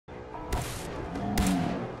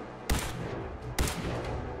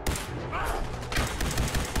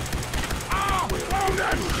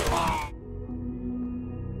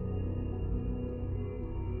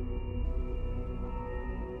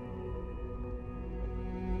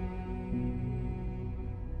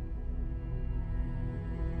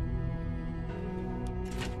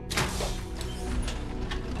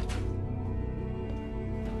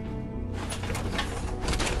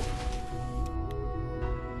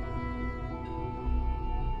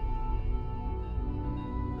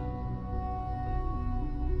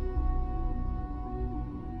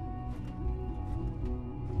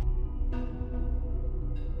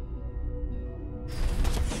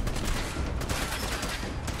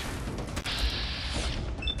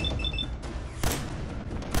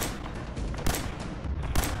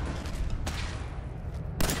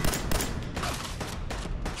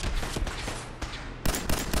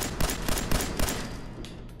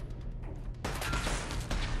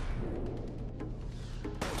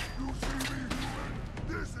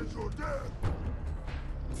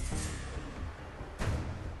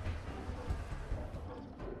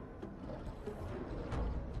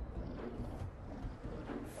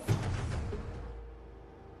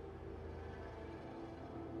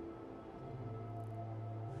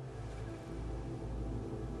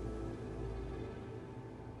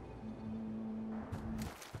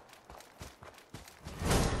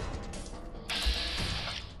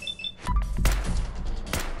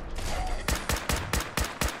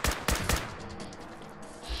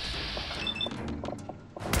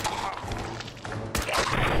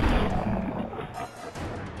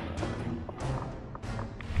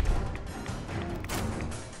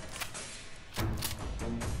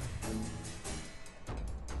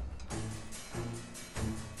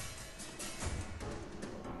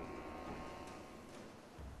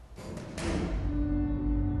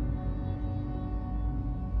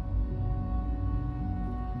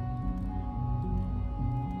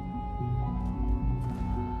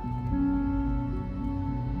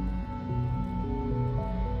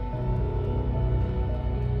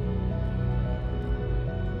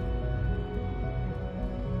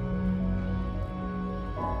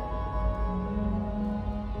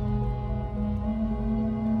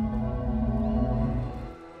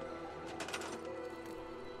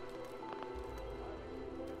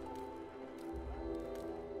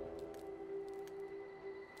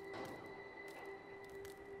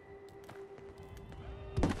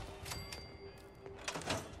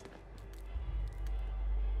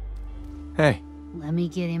Let me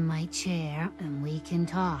get in my chair and we can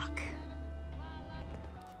talk.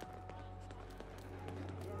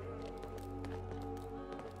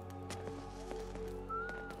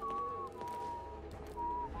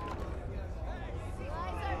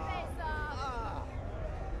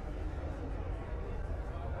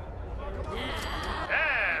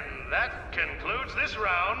 This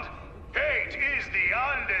round, Kate is the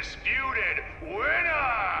undisputed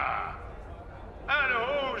winner! And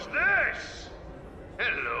who's this?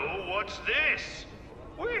 Hello, what's this?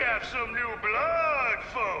 We have some new blood,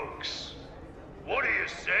 folks! What do you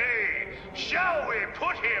say? Shall we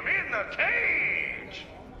put him in the cage?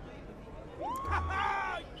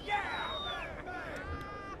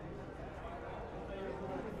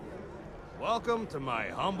 Welcome to my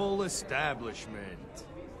humble establishment.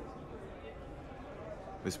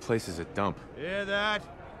 This place is a dump. Hear that?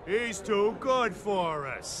 He's too good for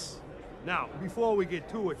us. Now, before we get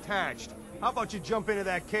too attached, how about you jump into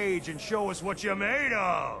that cage and show us what you're made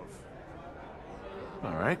of?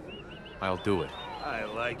 All right, I'll do it. I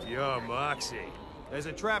like your moxie. There's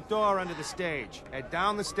a trapdoor under the stage. Head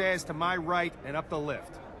down the stairs to my right and up the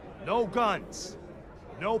lift. No guns.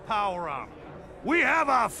 No power armor. We have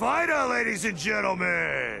our fighter, ladies and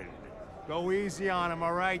gentlemen! Go easy on him,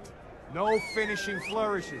 all right? No finishing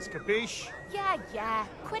flourishes, capiche? Yeah.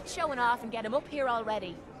 Quit showing off and get him up here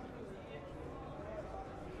already.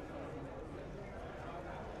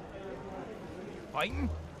 Fighting?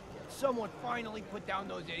 Someone finally put down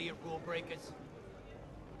those idiot rule breakers.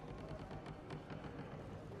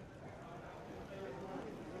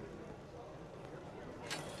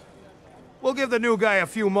 We'll give the new guy a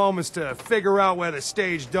few moments to figure out where the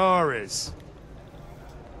stage door is.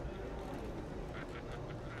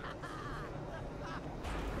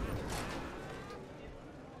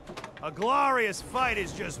 A glorious fight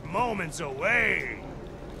is just moments away.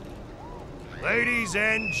 Ladies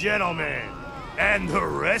and gentlemen, and the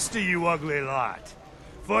rest of you ugly lot,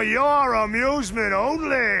 for your amusement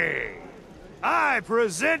only, I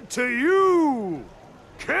present to you,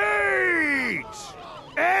 Kate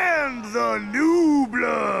and the New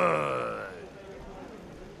Blood.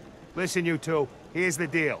 Listen, you two, here's the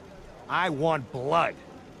deal. I want blood,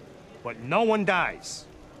 but no one dies.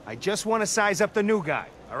 I just want to size up the new guy,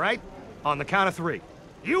 all right? On the count of 3.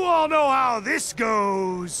 You all know how this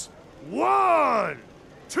goes. 1,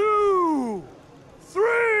 2,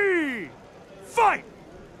 3, fight!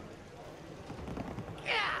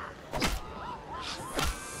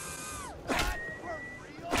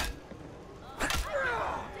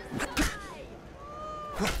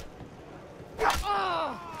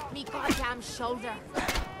 Me goddamn shoulder.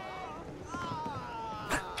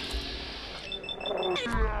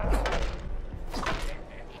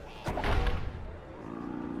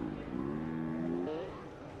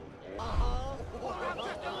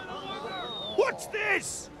 What's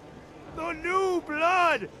this? The New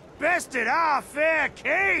Blood bested our fair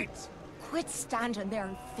Kate! Quit standing there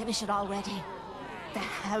and finish it already. The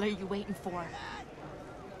hell are you waiting for?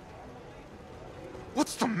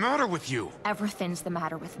 What's the matter with you? Everything's the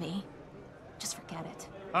matter with me. Just forget it.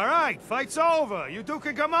 All right, fight's over. You two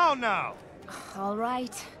can come out now. All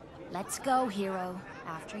right. Let's go, hero.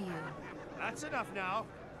 After you. That's enough now.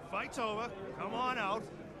 Fight's over. Come on out.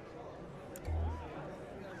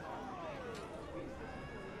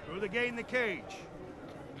 Through the gate in the cage.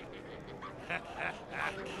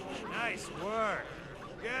 Nice work.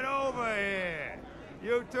 Get over here.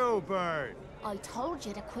 You too, Bird. I told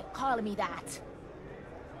you to quit calling me that.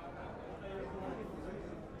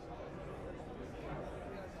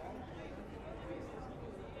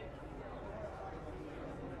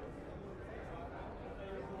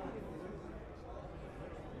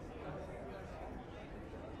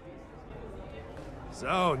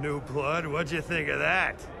 So, New Blood, what'd you think of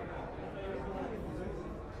that?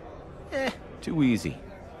 Too easy.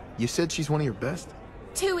 You said she's one of your best?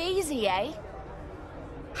 Too easy, eh?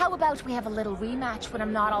 How about we have a little rematch when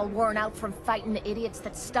I'm not all worn out from fighting the idiots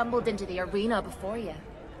that stumbled into the arena before you?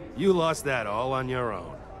 You lost that all on your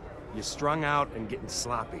own. You're strung out and getting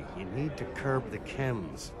sloppy. You need to curb the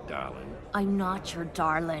chems, darling. I'm not your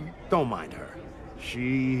darling. Don't mind her.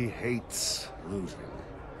 She hates losing.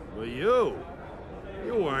 But you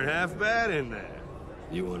weren't half bad in there.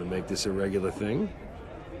 You want to make this a regular thing?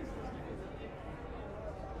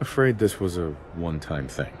 Afraid this was a one-time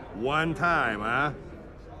thing. One time, huh?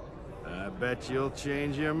 I bet you'll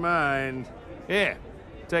change your mind. Here,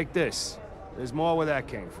 take this. There's more where that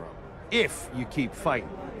came from. If you keep fighting.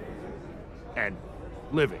 And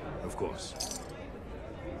living, of course.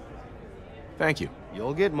 Thank you.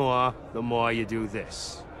 You'll get more the more you do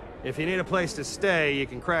this. If you need a place to stay, you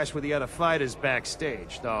can crash with the other fighters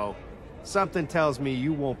backstage, though something tells me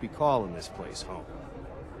you won't be calling this place home.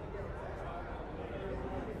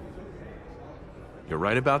 You're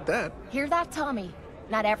right about that. Hear that, Tommy?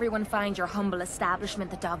 Not everyone finds your humble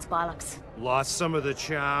establishment the dog's bollocks. Lost some of the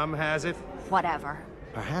charm, has it? Whatever.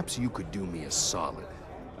 Perhaps you could do me a solid.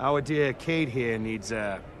 Our dear Kate here needs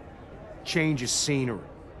a change of scenery.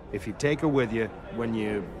 If you take her with you when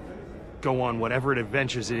you go on whatever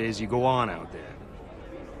adventures it is you go on out there,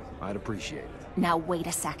 I'd appreciate it. Now wait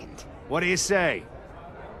a second. What do you say?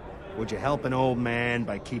 Would you help an old man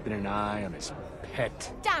by keeping an eye on his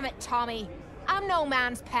pet? Damn it, Tommy. I'm no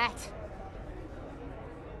man's pet.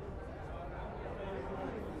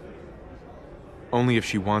 Only if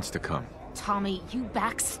she wants to come. Tommy, you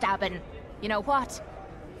backstabbing. You know what?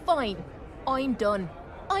 Fine. I'm done.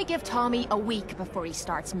 I give Tommy a week before he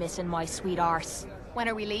starts missing my sweet arse. When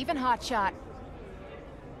are we leaving, hotshot?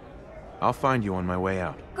 I'll find you on my way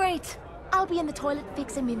out. Great. I'll be in the toilet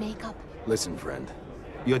fixing me makeup. Listen, friend.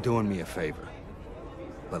 You're doing me a favor.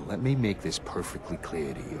 But let me make this perfectly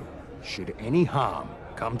clear to you. Should any harm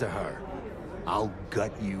come to her, I'll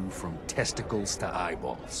gut you from testicles to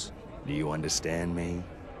eyeballs. Do you understand me?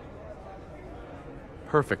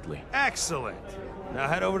 Perfectly. Excellent. Now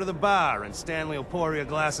head over to the bar and Stanley will pour you a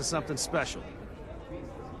glass of something special.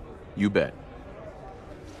 You bet.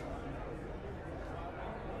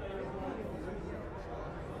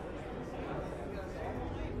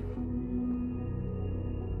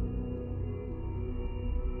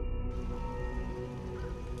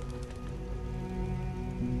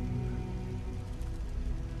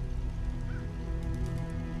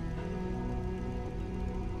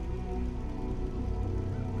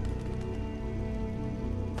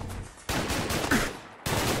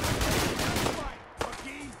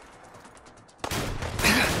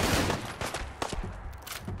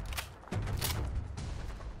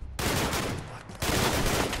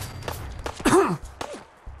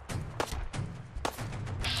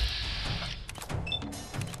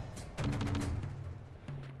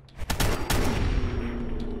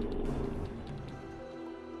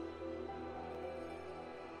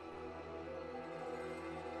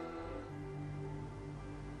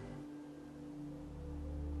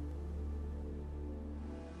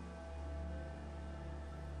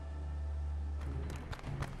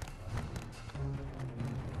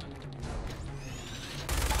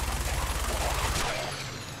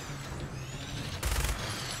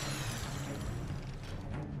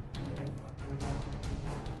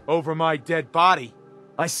 Over my dead body.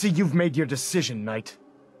 I see you've made your decision, Knight.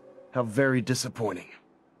 How very disappointing.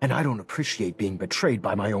 And I don't appreciate being betrayed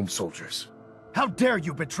by my own soldiers. How dare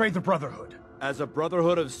you betray the Brotherhood? As a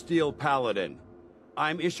Brotherhood of Steel Paladin,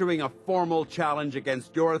 I'm issuing a formal challenge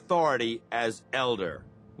against your authority as Elder.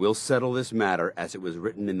 We'll settle this matter as it was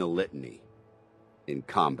written in the litany. In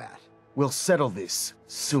combat. We'll settle this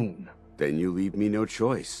soon. Then you leave me no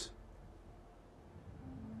choice.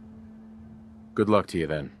 Good luck to you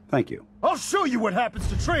then. Thank you. I'll show you what happens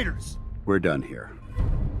to traitors! We're done here.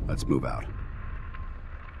 Let's move out.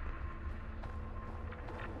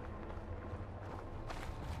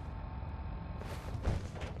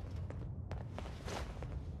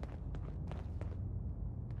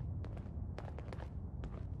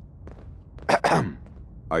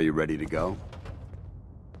 Are you ready to go?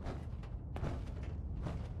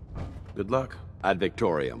 Good luck. Ad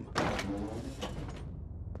Victoriam.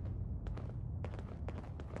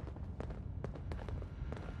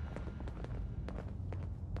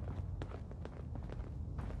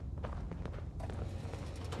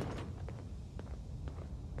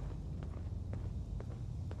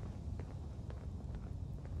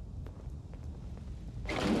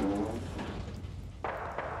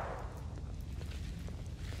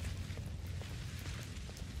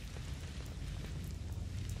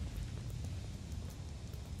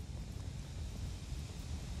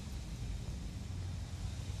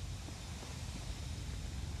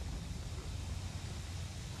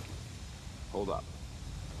 Hold up.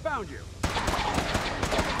 Found you!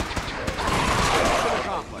 Mission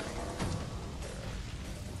accomplished.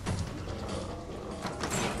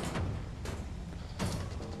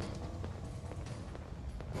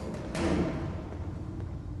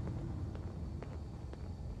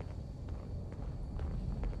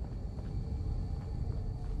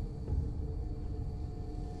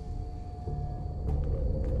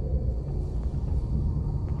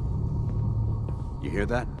 You hear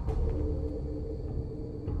that?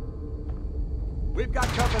 We've got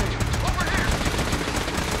company! Over here!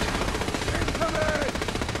 Incoming!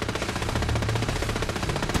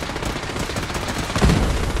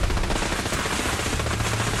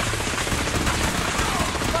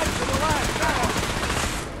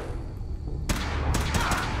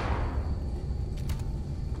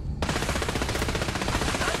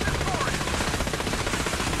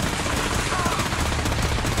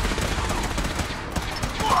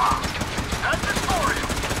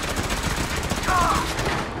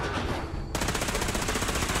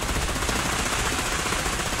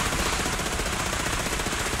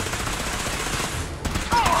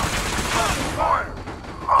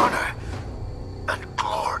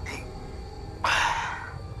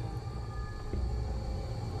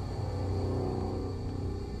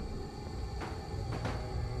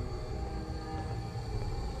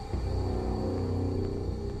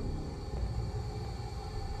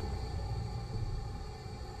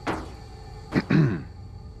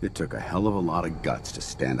 It took a hell of a lot of guts to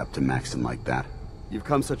stand up to Maxton like that. You've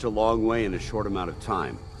come such a long way in a short amount of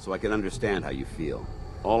time, so I can understand how you feel.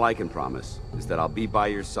 All I can promise is that I'll be by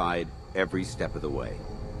your side every step of the way.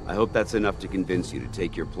 I hope that's enough to convince you to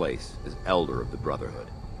take your place as Elder of the Brotherhood.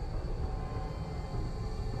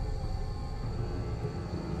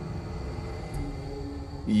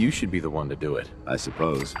 You should be the one to do it. I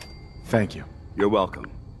suppose. Thank you. You're welcome.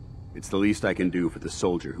 It's the least I can do for the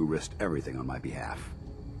soldier who risked everything on my behalf.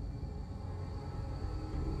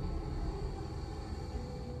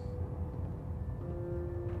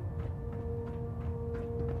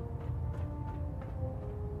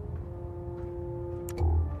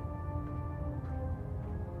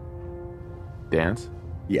 Danse?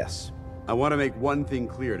 Yes. I want to make one thing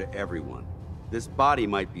clear to everyone. This body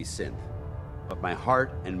might be synth, but my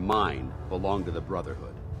heart and mind belong to the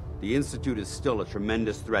Brotherhood. The Institute is still a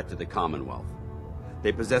tremendous threat to the Commonwealth.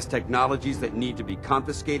 They possess technologies that need to be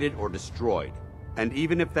confiscated or destroyed. And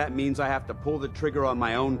even if that means I have to pull the trigger on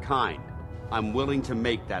my own kind, I'm willing to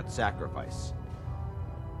make that sacrifice.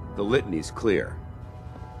 The litany's clear.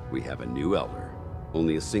 We have a new Elder.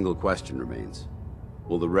 Only a single question remains.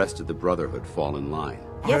 Will the rest of the Brotherhood fall in line?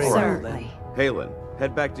 Yes, sir. Halen,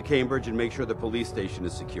 head back to Cambridge and make sure the police station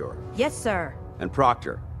is secure. Yes, sir. And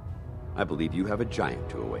Proctor, I believe you have a giant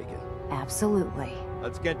to awaken. Absolutely.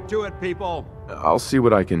 Let's get to it, people! I'll see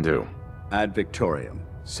what I can do. Ad Victoriam,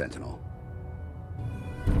 Sentinel.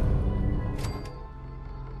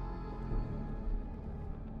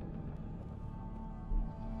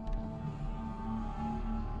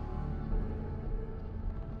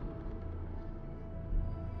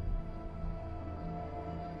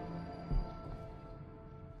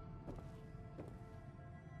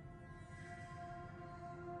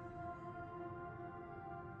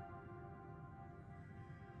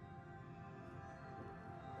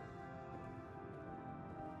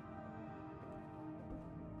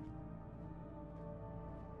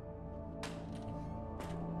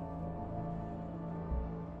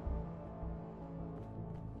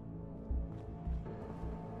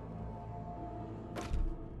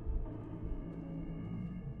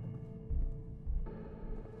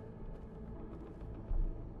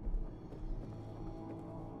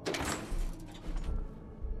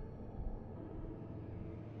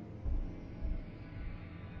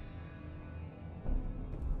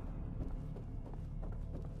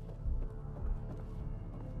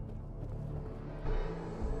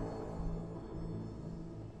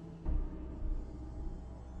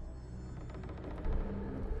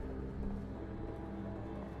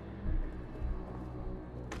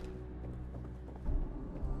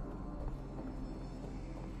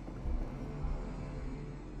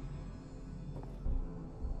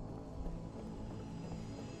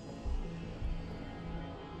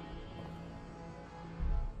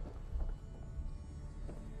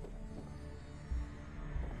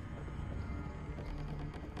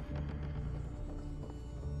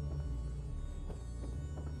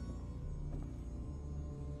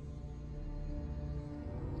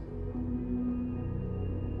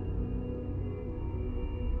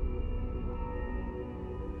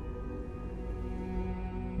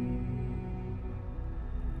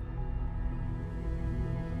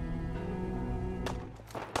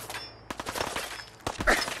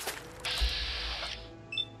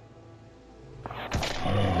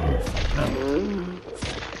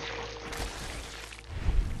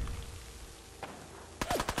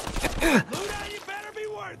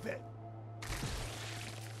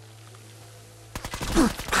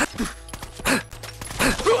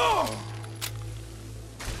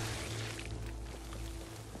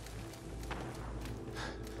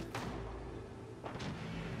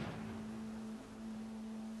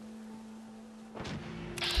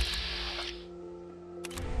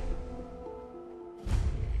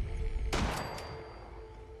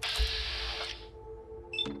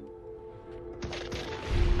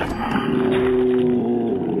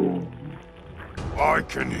 I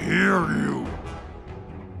can hear you.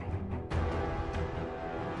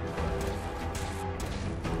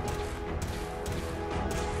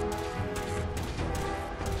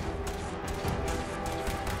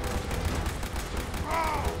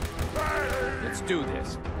 Let's do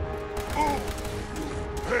this. Oh, you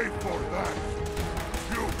pay for that.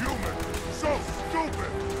 You human, so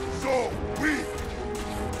stupid, so weak.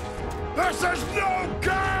 This is no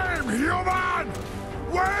game, human!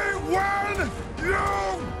 We win, you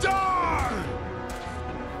die!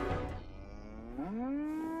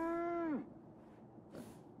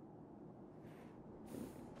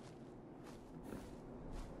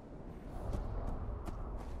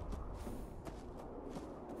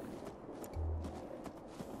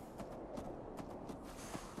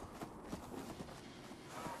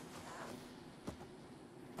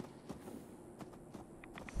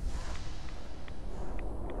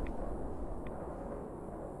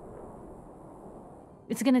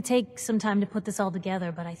 It's gonna take some time to put this all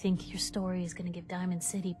together, but I think your story is gonna give Diamond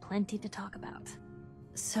City plenty to talk about.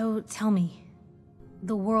 So, tell me,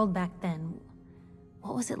 the world back then,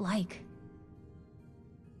 what was it like?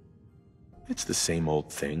 It's the same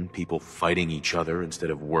old thing, people fighting each other instead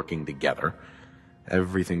of working together.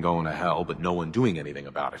 Everything going to hell, but no one doing anything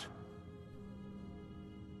about it.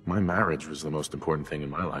 My marriage was the most important thing in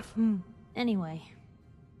my life. Anyway,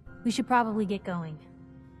 we should probably get going.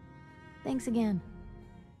 Thanks again.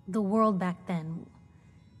 The world back then,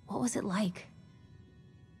 what was it like?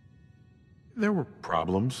 There were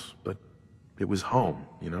problems, but it was home,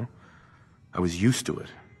 you know? I was used to it.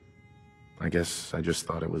 I guess I just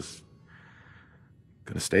thought it was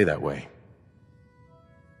gonna stay that way.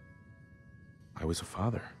 I was a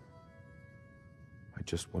father. I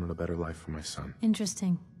just wanted a better life for my son.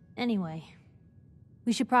 Interesting. Anyway,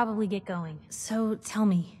 we should probably get going. So, tell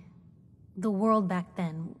me, the world back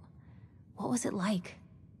then, what was it like?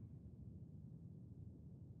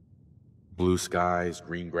 Blue skies,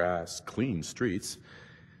 green grass, clean streets.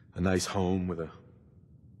 A nice home with a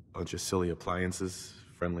bunch of silly appliances,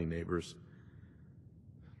 friendly neighbors.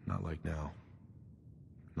 Not like now.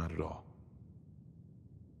 Not at all.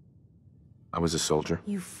 I was a soldier.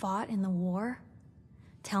 You fought in the war?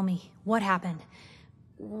 Tell me, what happened?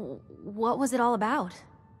 What was it all about?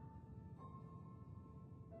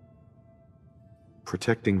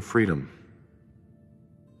 Protecting freedom.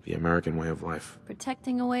 The American way of life.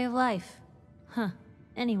 Protecting a way of life. Huh.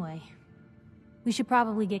 Anyway, we should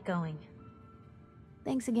probably get going.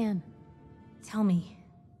 Thanks again. Tell me,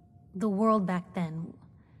 the world back then,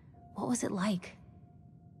 what was it like?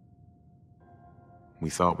 We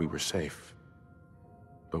thought we were safe.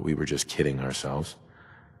 But we were just kidding ourselves.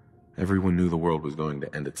 Everyone knew the world was going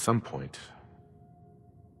to end at some point.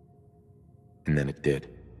 And then it did.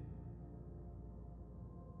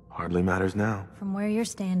 Hardly matters now. From where you're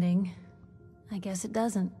standing, I guess it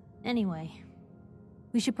doesn't. Anyway,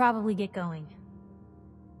 we should probably get going.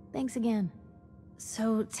 Thanks again.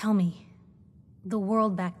 So, tell me, the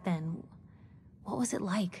world back then, what was it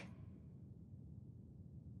like?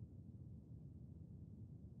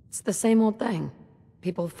 It's the same old thing.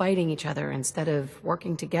 People fighting each other instead of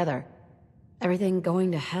working together. Everything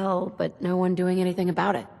going to hell, but no one doing anything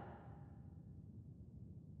about it.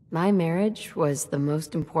 My marriage was the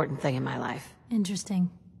most important thing in my life.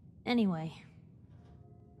 Interesting. Anyway.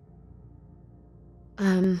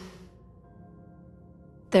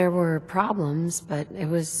 There were problems, but it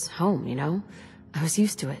was home, you know? I was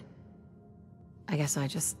used to it. I guess I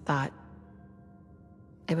just thought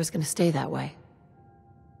it was gonna stay that way.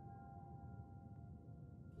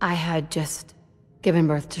 I had just given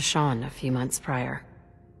birth to Sean a few months prior.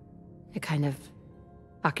 It kind of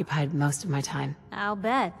occupied most of my time. I'll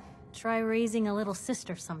bet. Try raising a little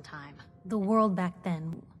sister sometime. The world back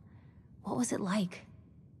then, what was it like?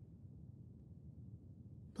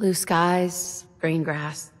 Blue skies, green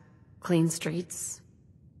grass, clean streets.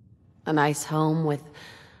 A nice home with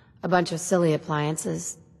a bunch of silly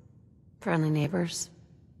appliances. Friendly neighbors.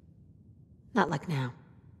 Not like now.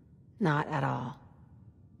 Not at all.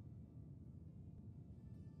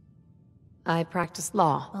 I practiced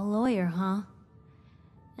law. A lawyer, huh?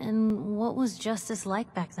 And what was justice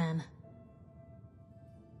like back then?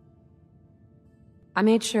 I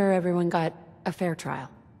made sure everyone got a fair trial,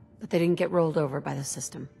 but they didn't get rolled over by the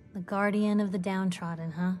system. The guardian of the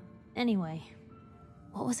downtrodden, huh? Anyway,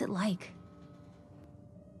 what was it like?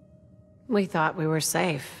 We thought we were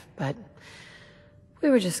safe, but we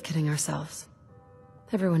were just kidding ourselves.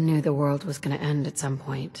 Everyone knew the world was gonna end at some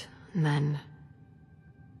point, and then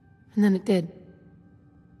it did.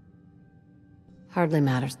 Hardly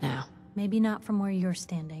matters now. Maybe not from where you're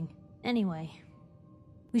standing. Anyway,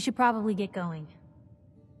 we should probably get going.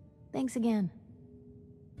 Thanks again.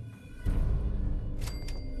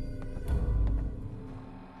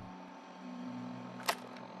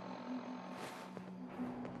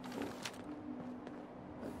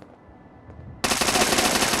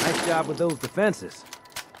 Nice job with those defenses.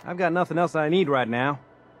 I've got nothing else I need right now.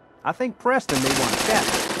 I think Preston may want to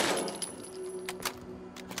chat.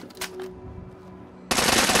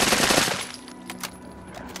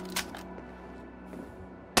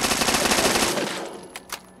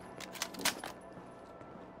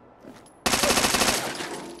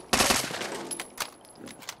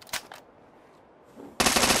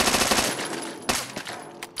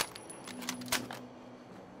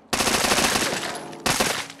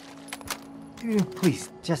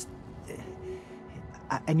 Please, just...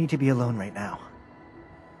 I need to be alone right now.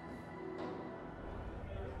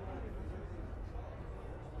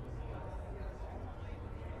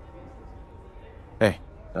 Hey,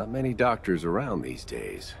 Not many doctors around these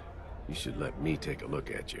days. You should let me take a look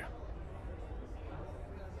at you.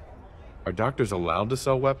 Are doctors allowed to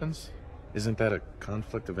sell weapons? Isn't that a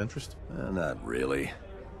conflict of interest? Not really.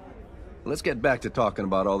 Let's get back to talking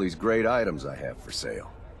about all these great items I have for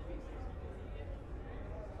sale.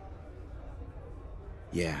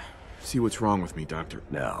 Yeah, see what's wrong with me, Doctor.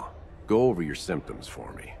 Now, go over your symptoms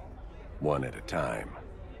for me. One at a time.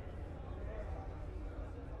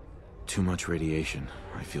 Too much radiation.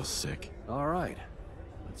 I feel sick. All right.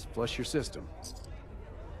 Let's flush your system.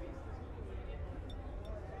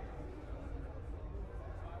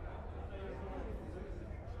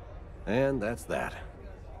 And that's that.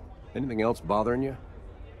 Anything else bothering you?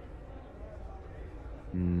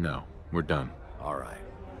 No, we're done. All right.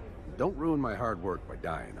 Don't ruin my hard work by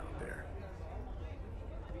dying out there.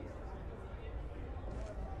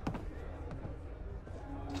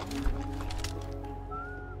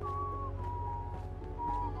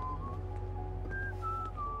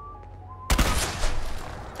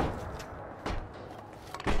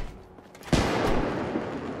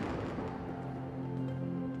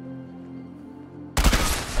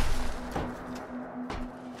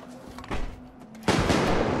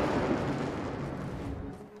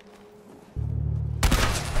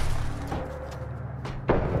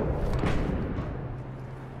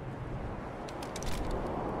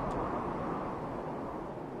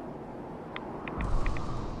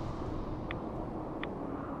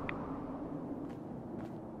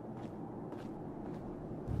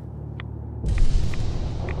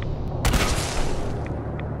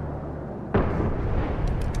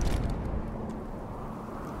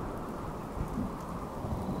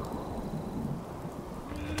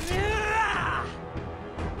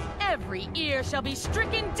 Every ear shall be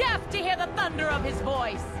stricken deaf to hear the thunder of his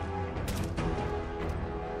voice.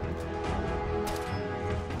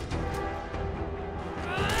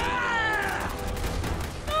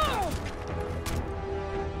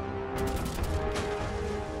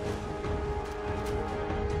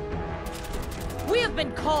 We have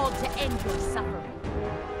been called to end your suffering.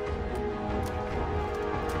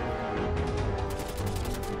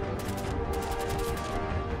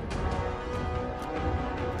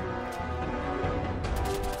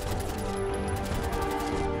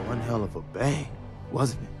 Hell of a bang,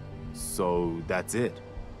 wasn't it? So that's it.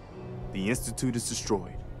 The Institute is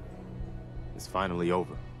destroyed. It's finally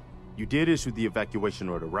over. You did issue the evacuation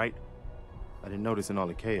order, right? I didn't notice in all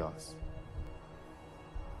the chaos.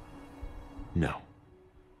 No.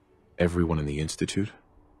 Everyone in the Institute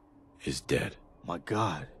is dead. My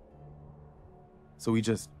God. So we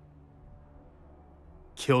just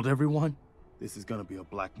killed everyone? This is gonna be a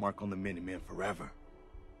black mark on the Minutemen forever.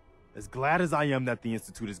 As glad as I am that the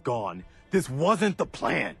Institute is gone, this wasn't the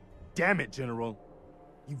plan. Damn it, General.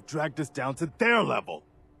 You've dragged us down to their level.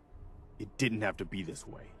 It didn't have to be this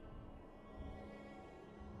way.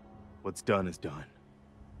 What's done is done.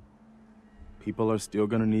 People are still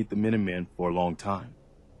gonna need the Minutemen for a long time.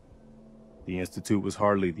 The Institute was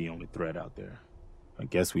hardly the only threat out there. I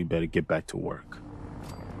guess we better get back to work.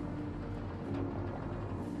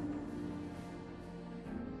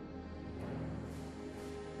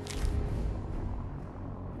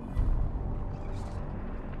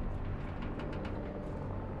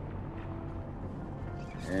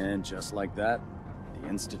 And just like that, the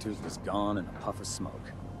Institute was gone in a puff of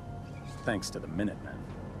smoke. Thanks to the Minutemen.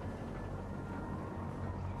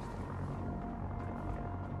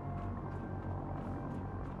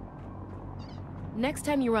 Next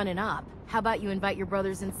time you run an op, how about you invite your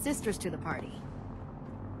brothers and sisters to the party?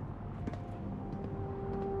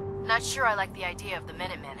 Not sure I like the idea of the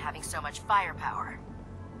Minutemen having so much firepower.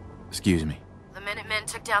 Excuse me. The Minutemen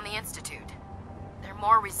took down the Institute. They're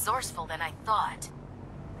more resourceful than I thought.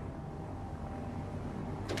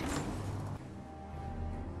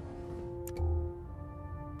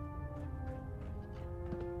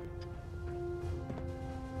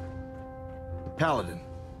 Paladin,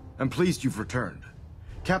 I'm pleased you've returned.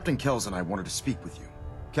 Captain Kells and I wanted to speak with you.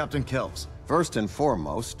 Captain Kells. First and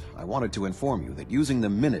foremost, I wanted to inform you that using the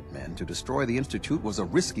Minutemen to destroy the Institute was a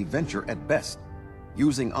risky venture at best.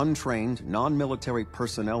 Using untrained, non-military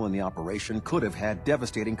personnel in the operation could have had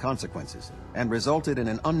devastating consequences and resulted in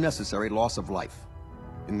an unnecessary loss of life.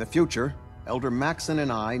 In the future, Elder Maxon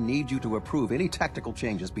and I need you to approve any tactical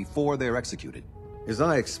changes before they're executed. As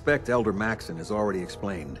I expect Elder Maxon has already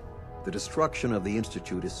explained, the destruction of the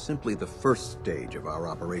Institute is simply the first stage of our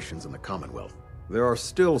operations in the Commonwealth. There are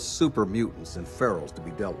still super mutants and ferals to be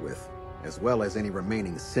dealt with, as well as any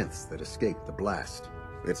remaining synths that escaped the blast.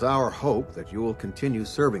 It's our hope that you will continue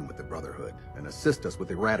serving with the Brotherhood and assist us with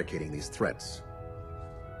eradicating these threats.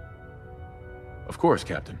 Of course,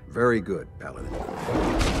 Captain. Very good, Paladin.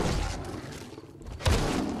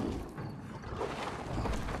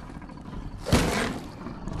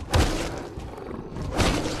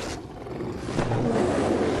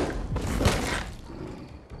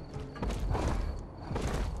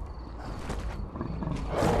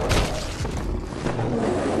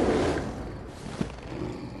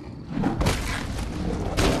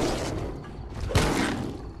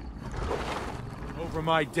 Over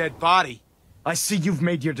my dead body. I see you've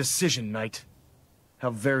made your decision, Knight.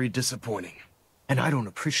 How very disappointing. And I don't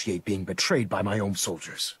appreciate being betrayed by my own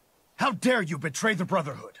soldiers. How dare you betray the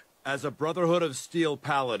Brotherhood? As a Brotherhood of Steel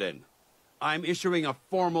Paladin, I'm issuing a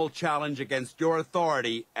formal challenge against your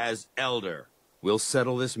authority as Elder. We'll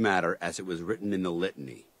settle this matter as it was written in the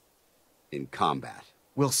Litany. In combat.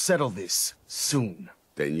 We'll settle this soon.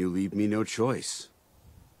 Then you leave me no choice.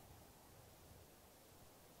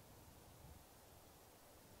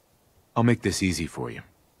 I'll make this easy for you.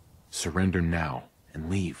 Surrender now and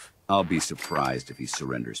leave. I'll be surprised if he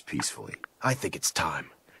surrenders peacefully. I think it's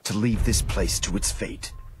time to leave this place to its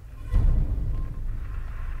fate.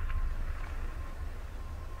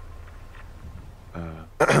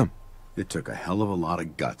 It took a hell of a lot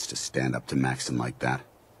of guts to stand up to Maxon like that.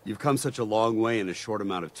 You've come such a long way in a short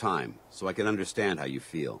amount of time, so I can understand how you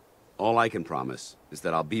feel. All I can promise is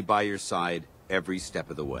that I'll be by your side every step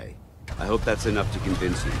of the way. I hope that's enough to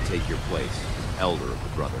convince you to take your place as Elder of the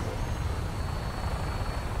Brotherhood.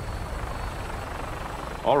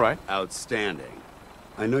 All right. Outstanding.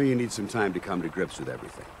 I know you need some time to come to grips with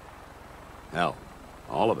everything. Hell,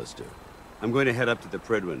 all of us do. I'm going to head up to the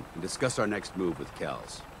Prydwen and discuss our next move with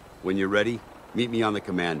Kells. When you're ready, meet me on the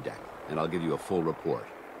command deck, and I'll give you a full report.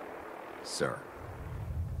 Sir.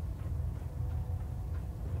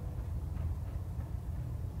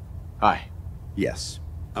 Hi. Yes.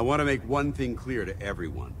 I want to make one thing clear to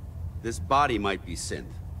everyone. This body might be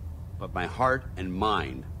synth, but my heart and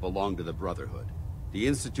mind belong to the Brotherhood. The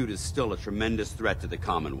Institute is still a tremendous threat to the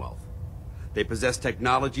Commonwealth. They possess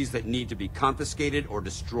technologies that need to be confiscated or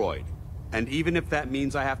destroyed. And even if that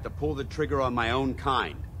means I have to pull the trigger on my own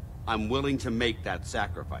kind, I'm willing to make that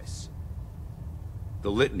sacrifice.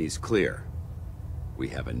 The litany's clear. We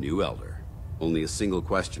have a new Elder. Only a single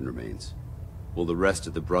question remains. Will the rest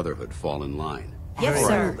of the Brotherhood fall in line? Yes,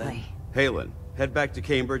 sir. Halen, head back to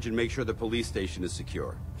Cambridge and make sure the police station is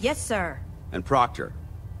secure. Yes, sir. And Proctor,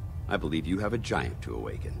 I believe you have a giant to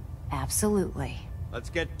awaken. Absolutely. Let's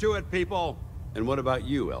get to it, people! And what about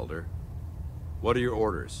you, Elder? What are your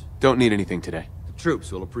orders? Don't need anything today. The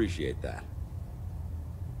troops will appreciate that.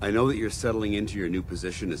 I know that you're settling into your new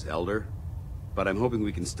position as Elder, but I'm hoping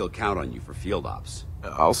we can still count on you for field ops.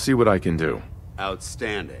 I'll see what I can do.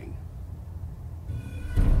 Outstanding.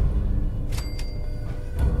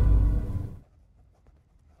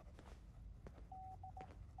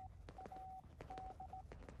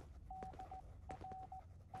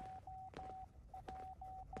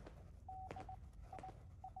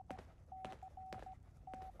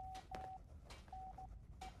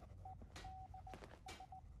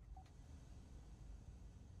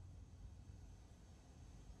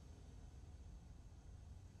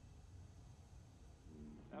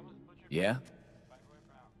 Yeah?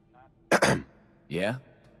 Yeah?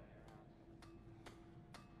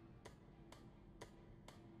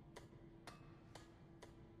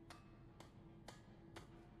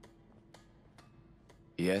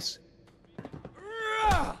 Yes?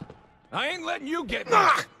 I ain't letting you get me!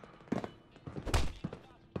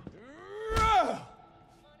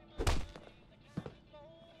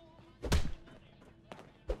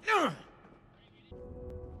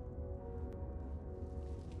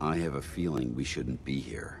 I have a feeling we shouldn't be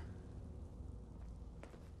here.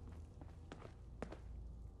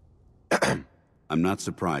 I'm not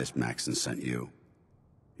surprised Maxon sent you.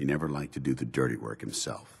 He never liked to do the dirty work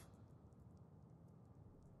himself.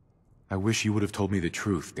 I wish you would have told me the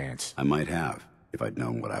truth, Danse. I might have, if I'd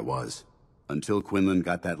known what I was. Until Quinlan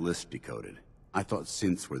got that list decoded, I thought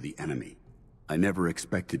synths were the enemy. I never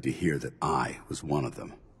expected to hear that I was one of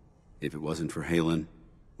them. If it wasn't for Halen,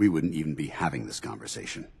 we wouldn't even be having this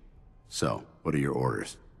conversation. So, what are your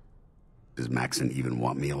orders? Does Maxon even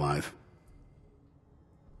want me alive?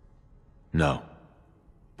 No.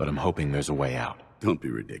 But I'm hoping there's a way out. Don't be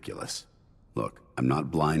ridiculous. Look, I'm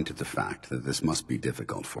not blind to the fact that this must be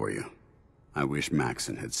difficult for you. I wish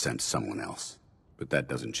Maxon had sent someone else, but that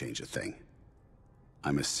doesn't change a thing.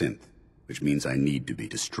 I'm a synth, which means I need to be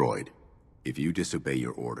destroyed. If you disobey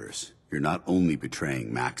your orders, you're not only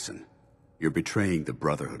betraying Maxon, you're betraying the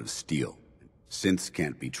Brotherhood of Steel. Synths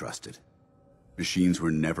can't be trusted. Machines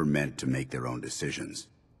were never meant to make their own decisions.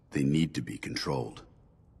 They need to be controlled.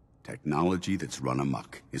 Technology that's run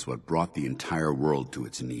amok is what brought the entire world to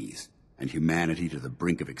its knees, and humanity to the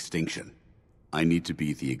brink of extinction. I need to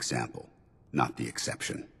be the example, not the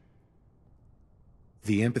exception.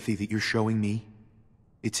 The empathy that you're showing me,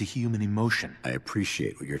 it's a human emotion. I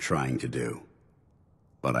appreciate what you're trying to do,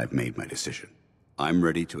 but I've made my decision. I'm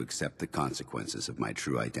ready to accept the consequences of my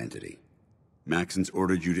true identity. Maxon's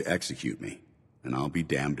ordered you to execute me, and I'll be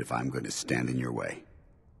damned if I'm going to stand in your way.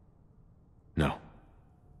 No.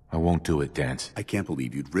 I won't do it, Danse. I can't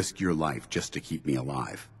believe you'd risk your life just to keep me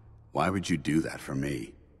alive. Why would you do that for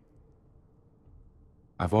me?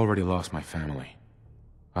 I've already lost my family.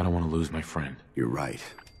 I don't want to lose my friend. You're right.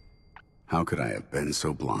 How could I have been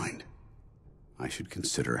so blind? I should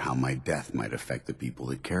consider how my death might affect the people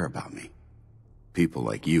that care about me. People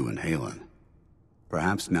like you and Halen.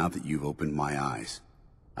 Perhaps now that you've opened my eyes,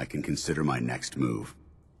 I can consider my next move.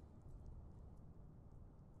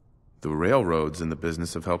 The Railroad's in the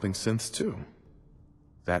business of helping synths too.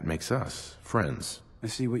 That makes us friends. I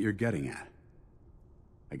see what you're getting at.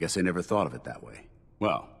 I guess I never thought of it that way.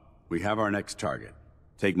 Well, we have our next target.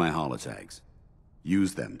 Take my holotags.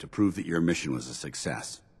 Use them to prove that your mission was a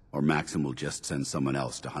success, or Maxim will just send someone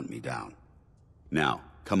else to hunt me down. Now,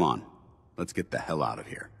 come on. Let's get the hell out of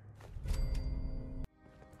here.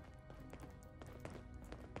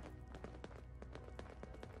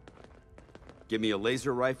 Give me a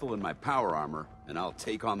laser rifle and my power armor, and I'll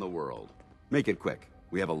take on the world. Make it quick.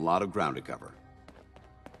 We have a lot of ground to cover.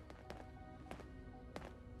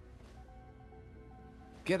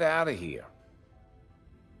 Get out of here.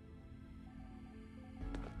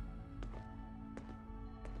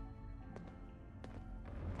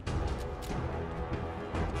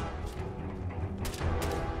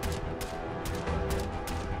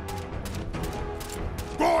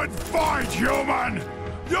 Good fight, human!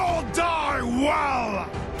 You'll die well!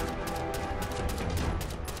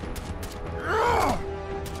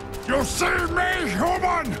 You see me,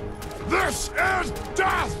 human? This is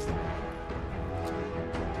death!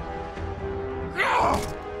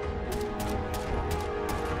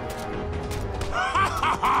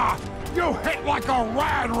 You hit like a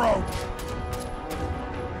rad roach!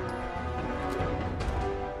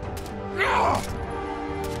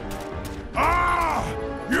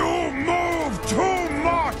 You move too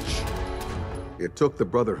much! It took the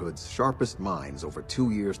Brotherhood's sharpest minds over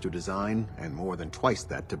 2 years to design, and more than twice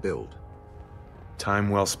that to build. Time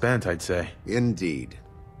well spent, I'd say. Indeed.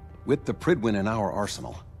 With the Prydwen in our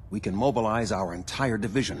arsenal, we can mobilize our entire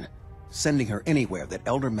division, sending her anywhere that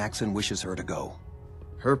Elder Maxon wishes her to go.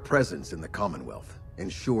 Her presence in the Commonwealth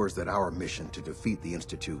ensures that our mission to defeat the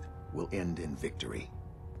Institute will end in victory.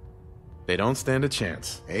 They don't stand a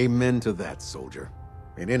chance. Amen to that, soldier.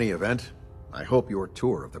 In any event, I hope your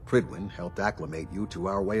tour of the Prydwen helped acclimate you to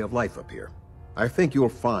our way of life up here. I think you'll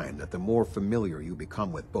find that the more familiar you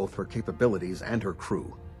become with both her capabilities and her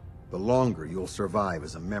crew, the longer you'll survive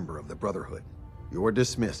as a member of the Brotherhood. You're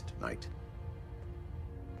dismissed, Knight.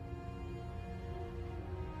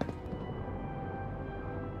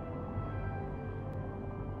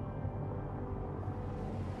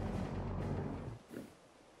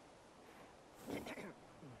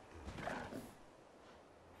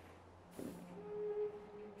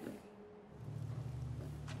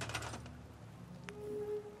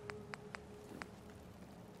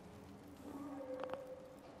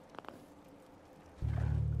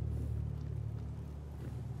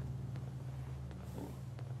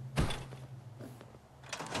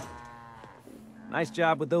 Nice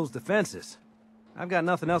job with those defenses. I've got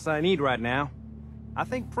nothing else I need right now. I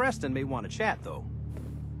think Preston may want to chat, though.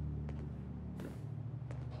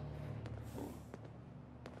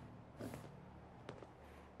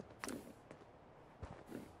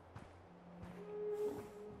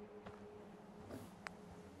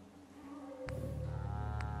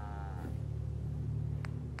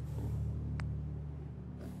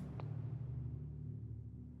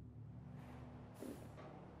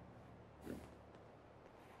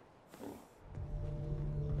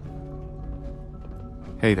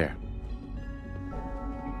 Hey there.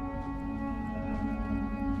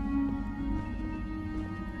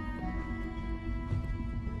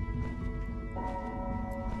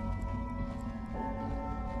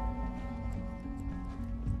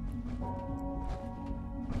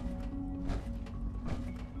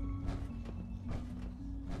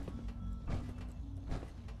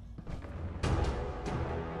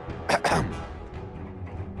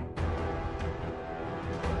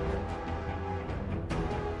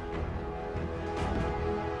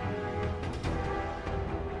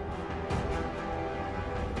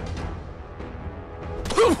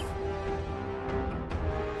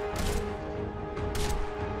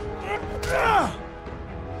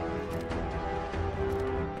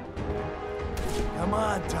 Come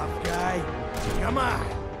on, tough guy. Come on.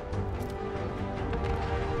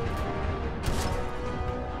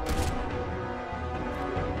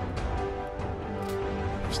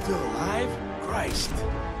 You're still alive? Christ.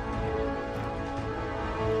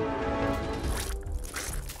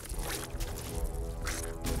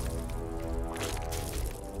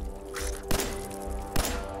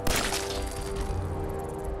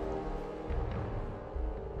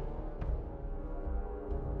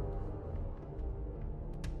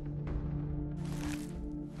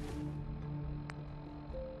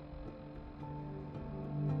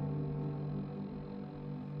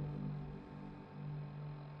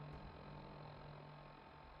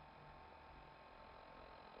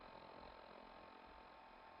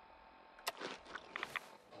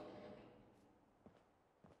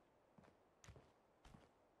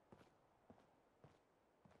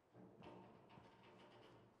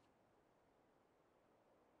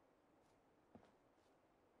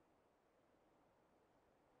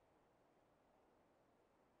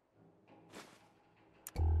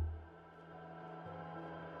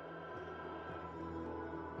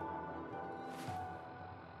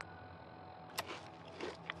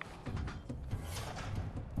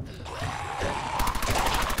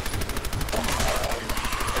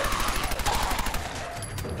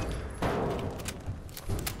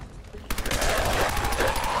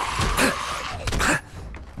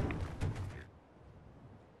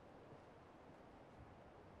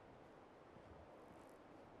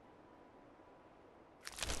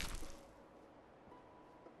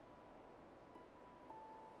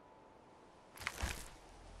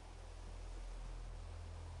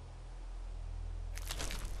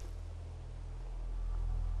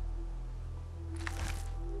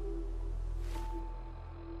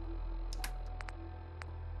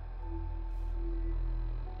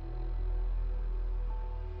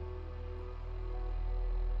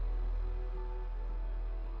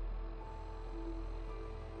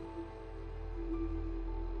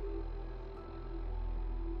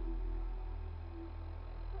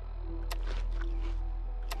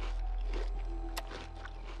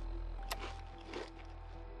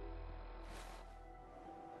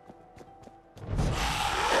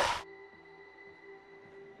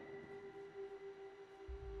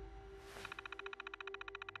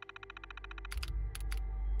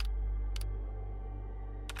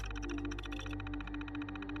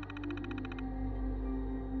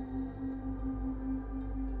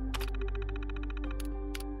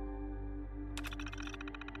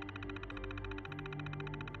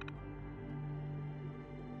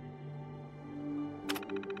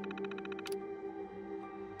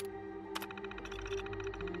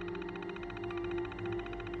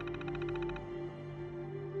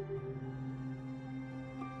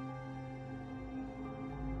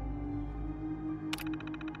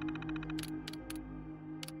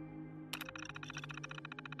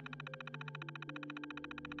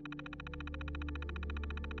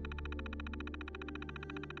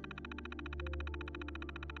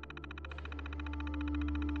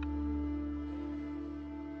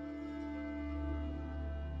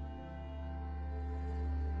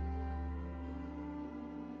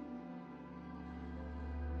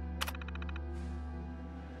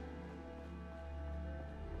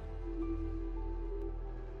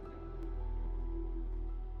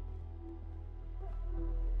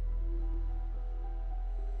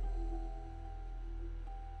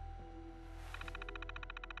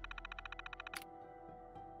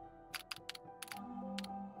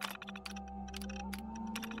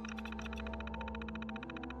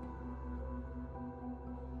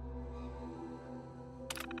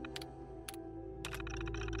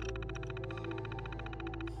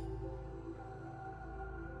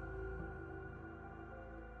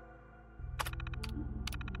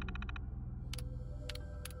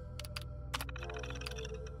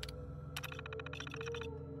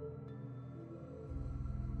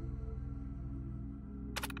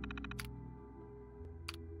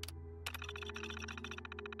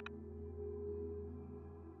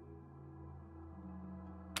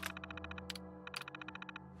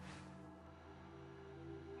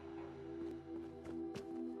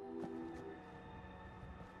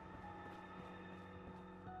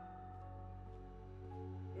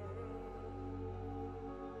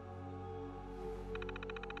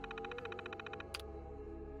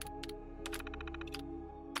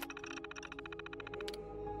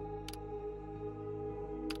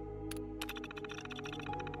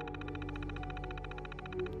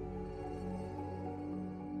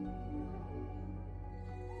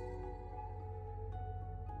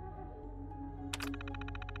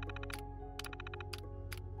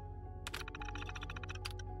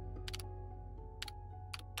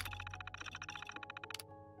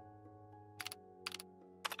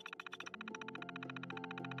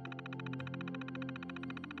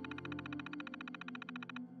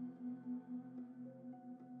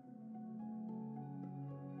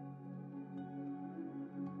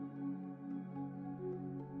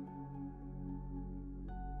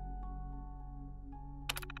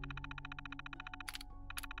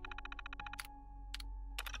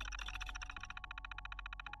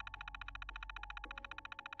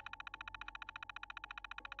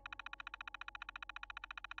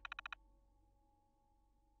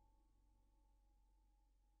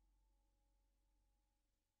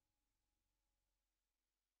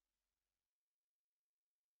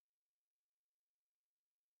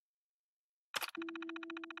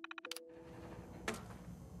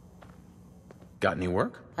 Got any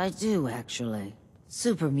work? I do, actually.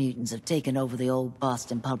 Super mutants have taken over the old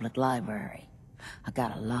Boston Public Library. I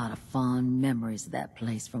got a lot of fond memories of that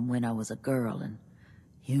place from when I was a girl and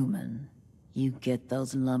human. You get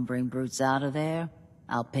those lumbering brutes out of there,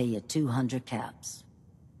 I'll pay you 200 caps.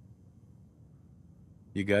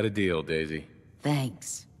 You got a deal, Daisy.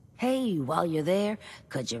 Thanks. Hey, while you're there,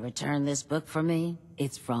 could you return this book for me?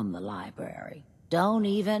 It's from the library. Don't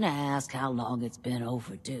even ask how long it's been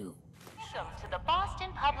overdue. Welcome to the Boston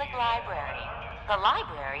Public Library. The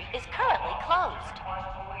library is currently closed.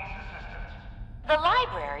 The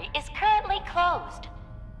library is currently closed.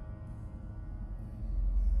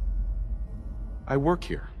 I work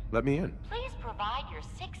here. Let me in. Please provide your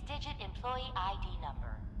 6-digit employee ID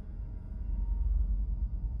number.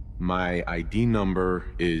 My ID number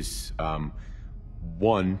is,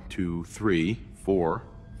 1, 2, 3, 4,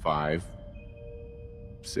 5,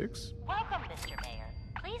 6. Welcome, Mr. Mayor.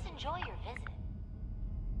 Please enjoy your visit.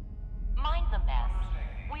 Mind the mess.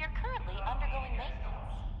 We are currently undergoing maintenance.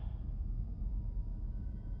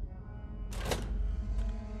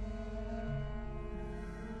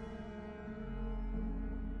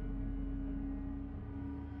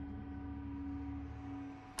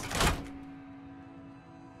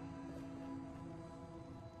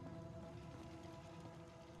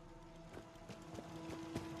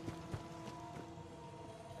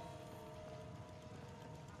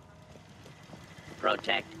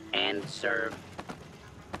 Protect and serve.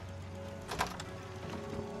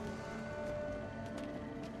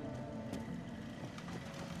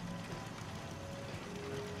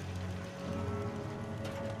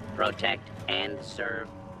 Protect and serve.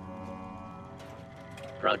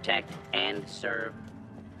 Protect and serve.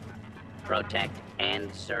 Protect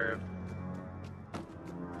and serve.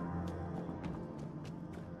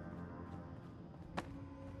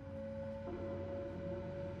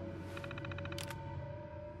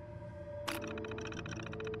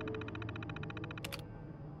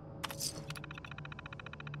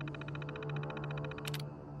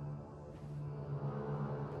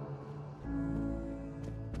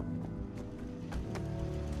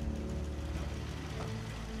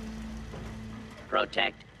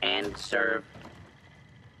 Protect and serve.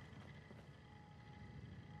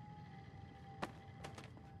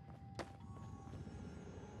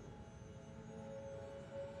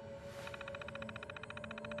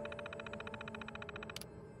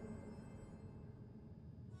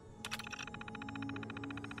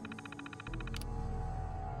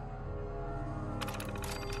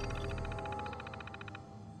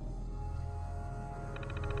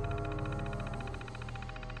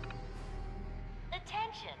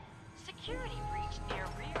 Attention! Security breach near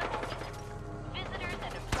rear entrance. Visitors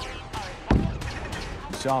and employees are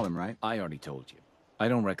advised. You saw him, right? I already told you. I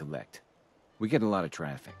don't recollect. We get a lot of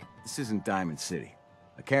traffic. This isn't Diamond City.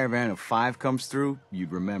 A caravan of 5 comes through,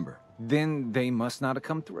 you'd remember. Then they must not have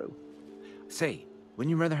come through. Say,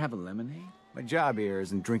 wouldn't you rather have a lemonade? My job here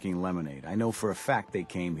isn't drinking lemonade. I know for a fact they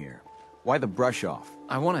came here. Why the brush off?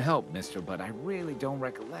 I want to help, mister, but I really don't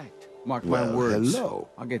recollect. Mark my words. Hello.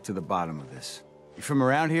 I'll get to the bottom of this. You from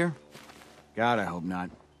around here? God, I hope not.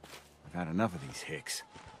 I've had enough of these hicks.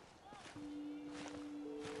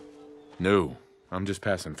 No, I'm just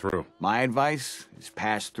passing through. My advice is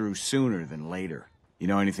pass through sooner than later. You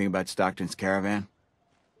know anything about Stockton's caravan?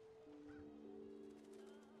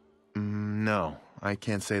 No, I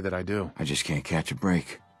can't say that I do. I just can't catch a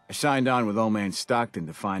break. I signed on with old man Stockton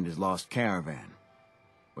to find his lost caravan.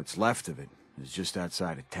 What's left of it is just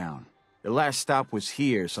outside of town. The last stop was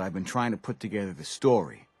here, so I've been trying to put together the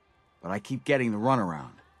story. But I keep getting the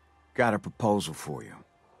runaround. Got a proposal for you.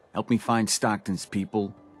 Help me find Stockton's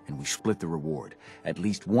people, and we split the reward. At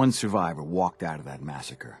least one survivor walked out of that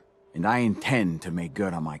massacre. And I intend to make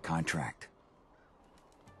good on my contract.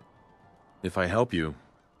 If I help you,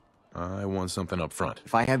 I want something up front.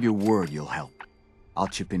 If I have your word, you'll help. I'll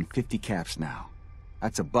chip in 50 caps now.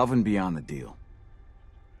 That's above and beyond the deal.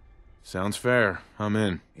 Sounds fair. I'm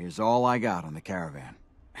in. Here's all I got on the caravan.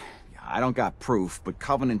 I don't got proof, but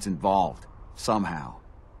Covenant's involved. Somehow.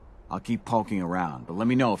 I'll keep poking around, but let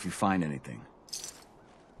me know if you find anything.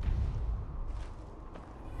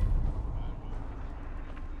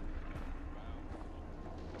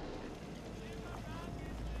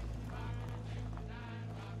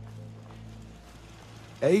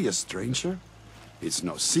 Hey, you stranger. It's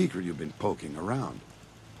no secret you've been poking around.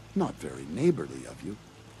 Not very neighborly of you,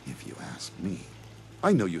 if you ask me.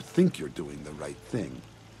 I know you think you're doing the right thing.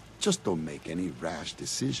 Just don't make any rash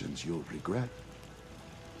decisions you'll regret.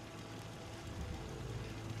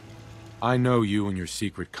 I know you and your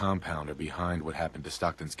secret compound are behind what happened to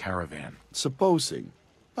Stockton's caravan. Supposing,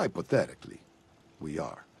 hypothetically, we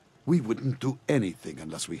are. We wouldn't do anything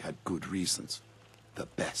unless we had good reasons. The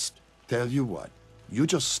best. Tell you what, you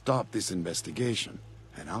just stop this investigation,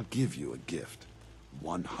 and I'll give you a gift.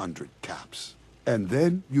 100 caps. And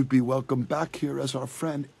then you'd be welcome back here as our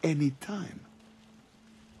friend any time.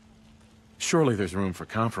 Surely there's room for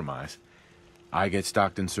compromise. I get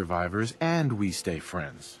Stockton survivors, and we stay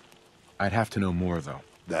friends. I'd have to know more, though.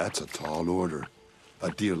 That's a tall order.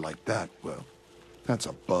 A deal like that, well, that's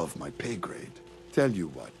above my pay grade. Tell you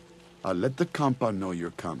what, I'll let the compound know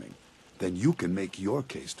you're coming. Then you can make your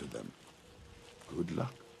case to them. Good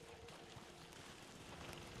luck.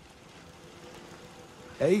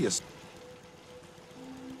 Hey, you...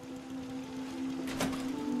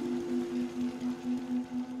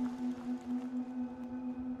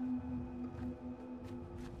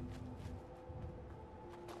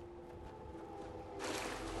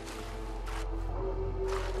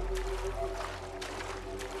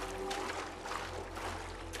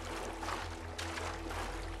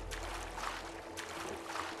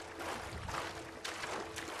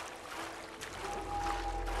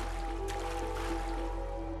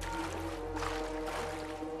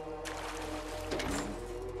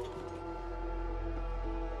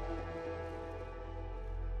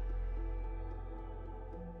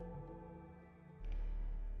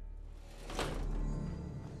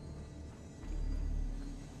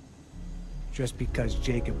 Just because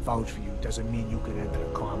Jacob vouched for you doesn't mean you can enter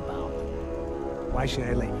the compound. Why should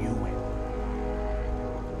I let you in?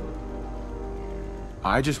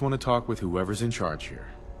 I just want to talk with whoever's in charge here.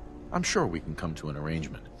 I'm sure we can come to an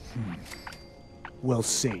arrangement. We'll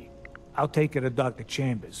see. I'll take her to Dr.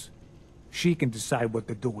 Chambers. She can decide what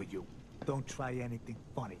to do with you. Don't try anything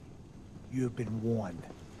funny. You've been warned.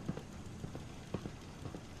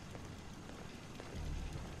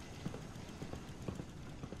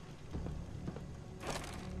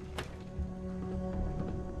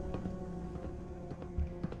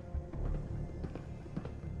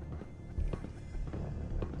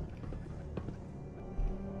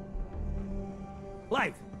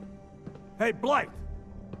 Blythe! Hey, Blythe!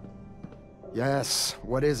 Yes,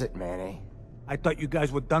 what is it, Manny? I thought you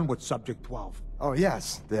guys were done with Subject 12. Oh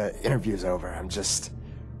yes, the interview's over. I'm just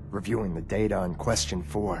reviewing the data on Question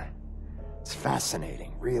 4. It's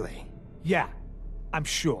fascinating, really. Yeah, I'm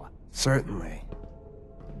sure. Certainly.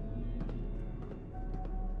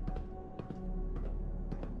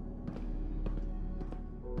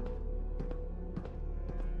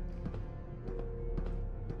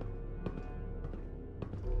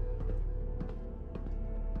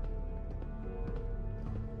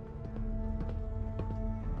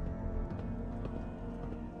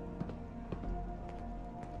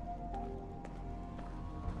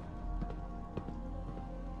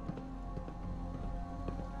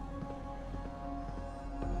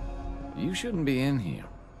 You shouldn't be in here.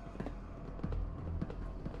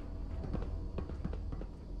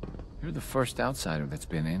 You're the first outsider that's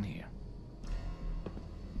been in here.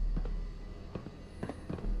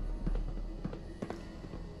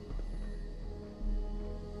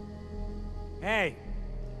 Hey,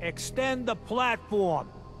 extend the platform.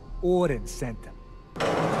 Orden sent him.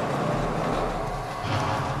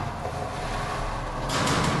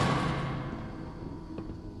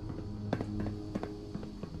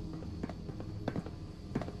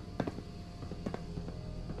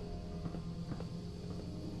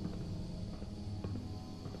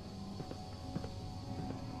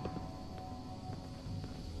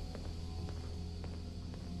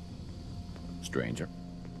 Stranger.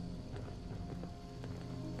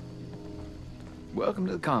 Welcome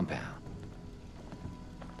to the compound.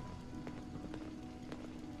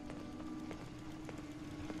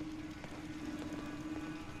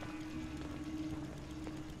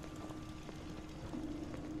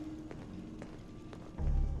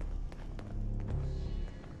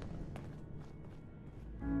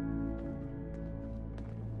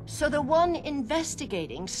 So the one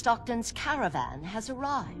investigating Stockton's caravan has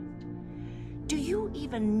arrived. Do you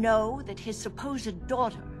even know that his supposed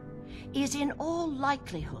daughter is in all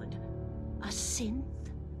likelihood a synth?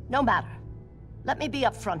 No matter. Let me be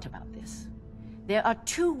upfront about this. There are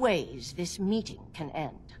two ways this meeting can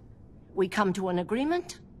end. We come to an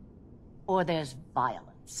agreement, or there's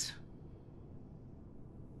violence.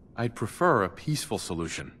 I'd prefer a peaceful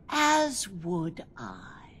solution. As would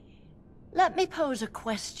I. Let me pose a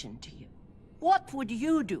question to you. What would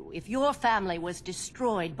you do if your family was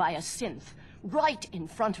destroyed by a synth right in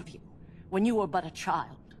front of you when you were but a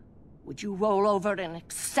child? Would you roll over and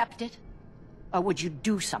accept it? Or would you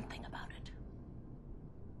do something about it?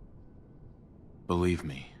 Believe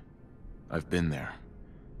me, I've been there.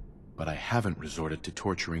 But I haven't resorted to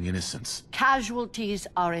torturing innocents. Casualties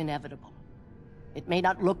are inevitable. It may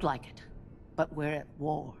not look like it, but we're at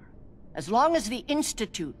war. As long as the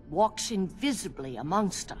Institute walks invisibly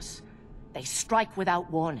amongst us, they strike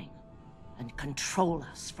without warning and control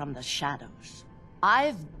us from the shadows.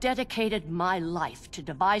 I've dedicated my life to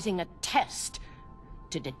devising a test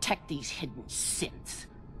to detect these hidden synths,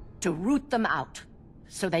 to root them out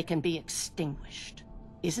so they can be extinguished.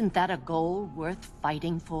 Isn't that a goal worth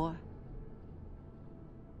fighting for?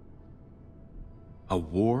 A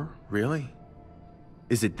war? Really?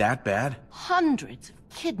 Is it that bad? Hundreds of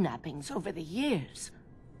kidnappings over the years.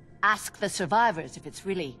 Ask the survivors if it's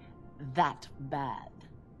really that bad.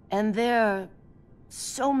 And there are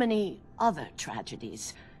so many other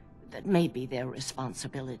tragedies that may be their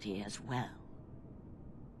responsibility as well.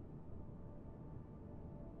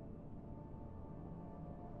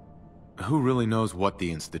 Who really knows what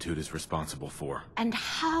the Institute is responsible for? And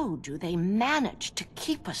how do they manage to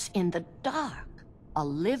keep us in the dark? A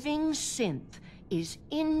living synth is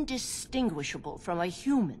indistinguishable from a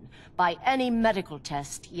human by any medical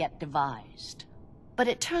test yet devised. But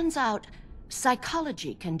it turns out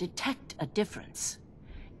psychology can detect a difference.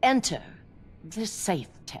 Enter the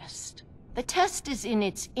SAFE test. The test is in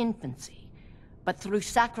its infancy, but through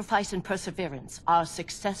sacrifice and perseverance, our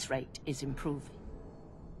success rate is improving.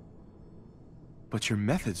 But your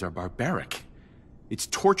methods are barbaric. It's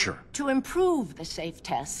torture. To improve the SAFE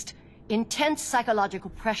test, intense psychological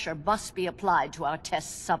pressure must be applied to our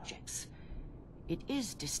test subjects. It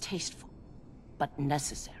is distasteful, but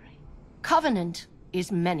necessary. Covenant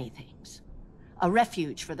is many things. A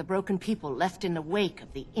refuge for the broken people left in the wake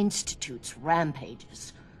of the Institute's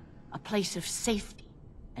rampages. A place of safety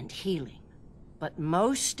and healing. But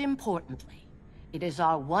most importantly, it is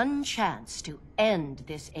our one chance to end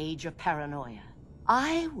this age of paranoia.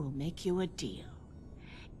 I will make you a deal.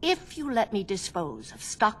 If you let me dispose of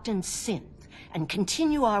Stockton's synth and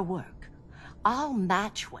continue our work, I'll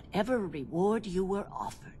match whatever reward you were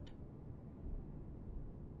offered.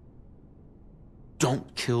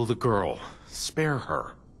 Don't kill the girl. Spare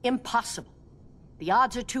her. Impossible. The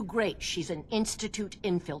odds are too great she's an Institute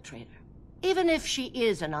infiltrator. Even if she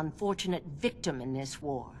is an unfortunate victim in this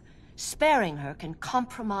war, sparing her can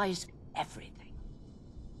compromise everything.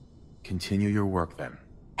 Continue your work, then.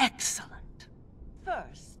 Excellent.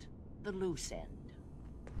 First, the loose end.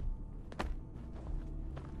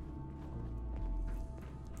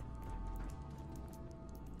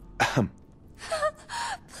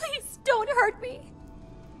 Please, don't hurt me.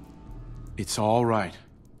 It's all right.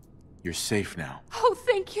 You're safe now. Oh,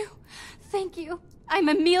 thank you. Thank you. I'm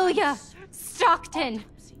Amelia Stockton.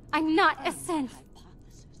 I'm not a synth.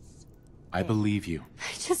 I believe you.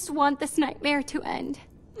 I just want this nightmare to end.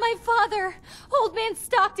 My father, Old Man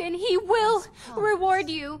Stockton, he will reward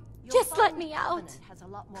you. Just let me out.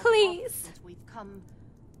 Please. We've come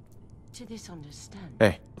to this understanding.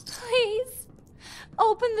 Hey. Please.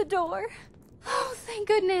 Open the door. Oh, thank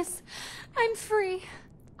goodness. I'm free.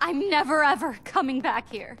 I'm never ever coming back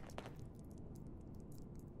here.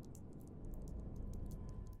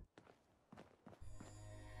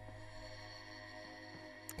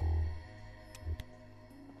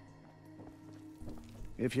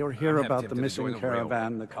 If you're here about the missing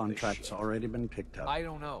caravan, the contract's already been picked up. I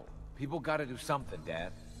don't know. People gotta do something,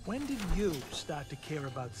 Dad. When did you start to care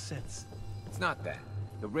about synths? It's not that.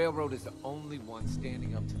 The railroad is the only one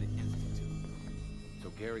standing up to the Institute. So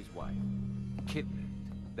Gary's wife, kidnapped.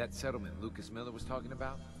 That settlement Lucas Miller was talking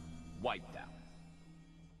about, wiped out.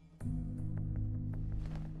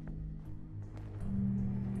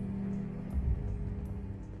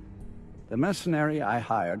 The mercenary I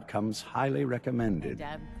hired comes highly recommended. Hey,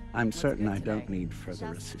 Dad. I'm certain I don't need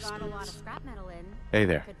further assistance. Hey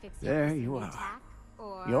there. There you are.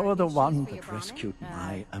 You're the one that rescued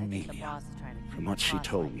my Amelia. From what she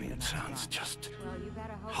told me, it sounds just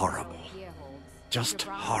horrible. Just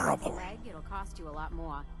horrible.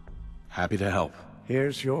 Happy to help.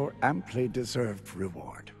 Here's your amply deserved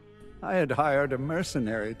reward. I had hired a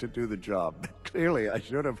mercenary to do the job, but clearly I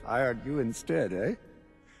should have hired you instead, eh?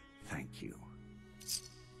 Thank you.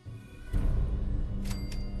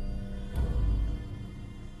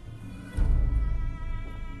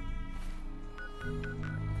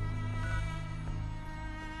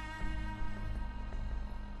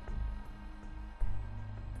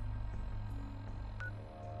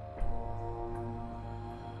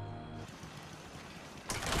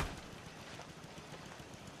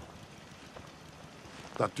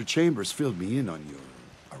 Dr. Chambers filled me in on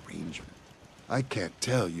your arrangement. I can't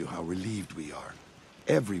tell you how relieved we are.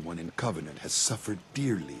 Everyone in Covenant has suffered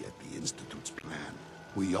dearly at the Institute's plan.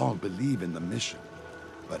 We all believe in the mission,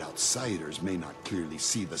 but outsiders may not clearly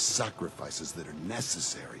see the sacrifices that are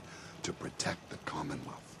necessary to protect the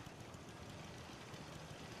Commonwealth.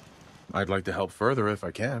 I'd like to help further if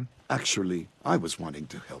I can. Actually, I was wanting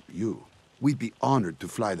to help you. We'd be honored to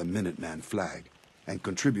fly the Minuteman flag and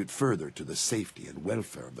contribute further to the safety and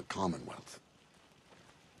welfare of the Commonwealth.